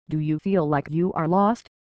Do you feel like you are lost?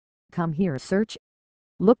 Come here, search,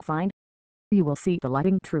 look, find. You will see the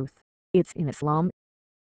lighting truth. It's in Islam.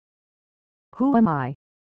 Who am I?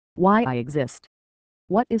 Why I exist?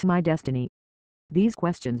 What is my destiny? These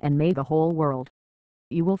questions and may the whole world.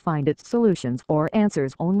 You will find its solutions or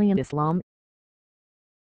answers only in Islam.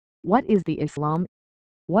 What is the Islam?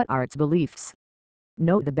 What are its beliefs?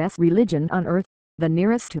 Know the best religion on earth, the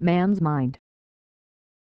nearest to man's mind.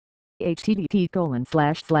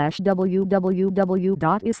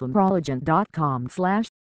 http://www.islamreligion.com/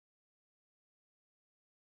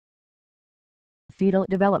 Fetal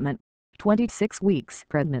development, 26 weeks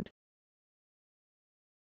pregnant.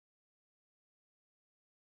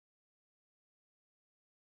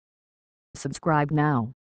 Subscribe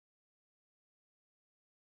now.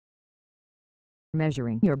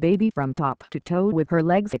 Measuring your baby from top to toe with her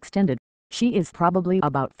legs extended, she is probably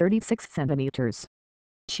about 36 centimeters.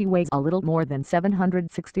 She weighs a little more than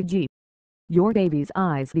 760 g. Your baby's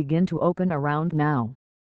eyes begin to open around now.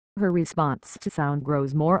 Her response to sound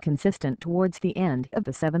grows more consistent towards the end of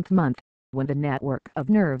the 7th month, when the network of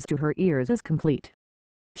nerves to her ears is complete.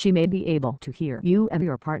 She may be able to hear you and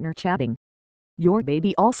your partner chatting. Your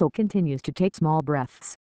baby also continues to take small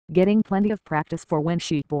breaths, getting plenty of practice for when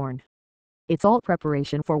she's born. It's all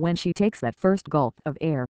preparation for when she takes that first gulp of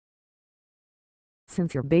air.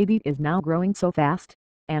 Since your baby is now growing so fast,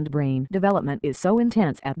 and brain development is so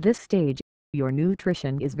intense at this stage, your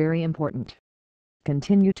nutrition is very important.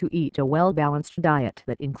 Continue to eat a well-balanced diet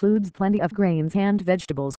that includes plenty of grains and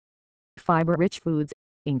vegetables. Fiber-rich foods,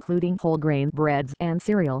 including whole grain breads and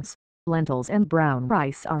cereals, lentils and brown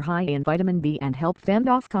rice are high in vitamin B and help fend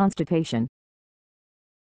off constipation.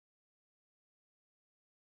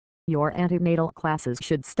 Your antenatal classes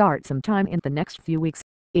should start sometime in the next few weeks,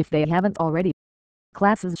 if they haven't already.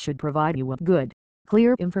 Classes should provide you with good,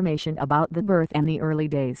 clear information about the birth and the early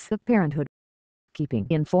days of parenthood. Keeping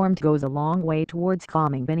informed goes a long way towards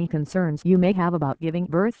calming any concerns you may have about giving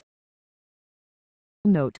birth.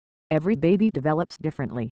 Note: every baby develops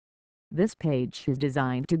differently. This page is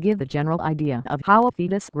designed to give a general idea of how a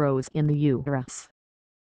fetus grows in the uterus.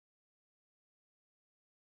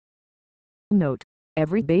 Note: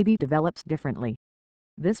 every baby develops differently.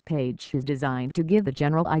 This page is designed to give a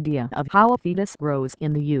general idea of how a fetus grows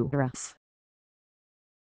in the uterus.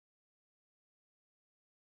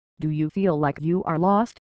 Do you feel like you are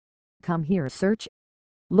lost? Come here, search,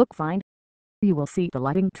 look, find. You will see the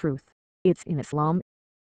lighting truth. It's in Islam.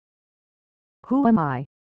 Who am I?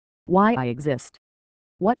 Why I exist?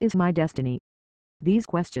 What is my destiny? These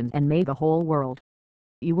questions and may the whole world.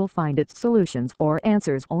 You will find its solutions or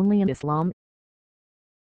answers only in Islam.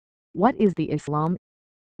 What is the Islam?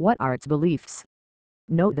 What are its beliefs?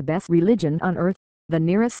 Know the best religion on earth, the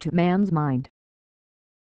nearest to man's mind.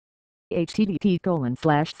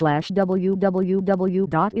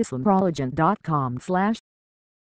 http://www.islamreligion.com/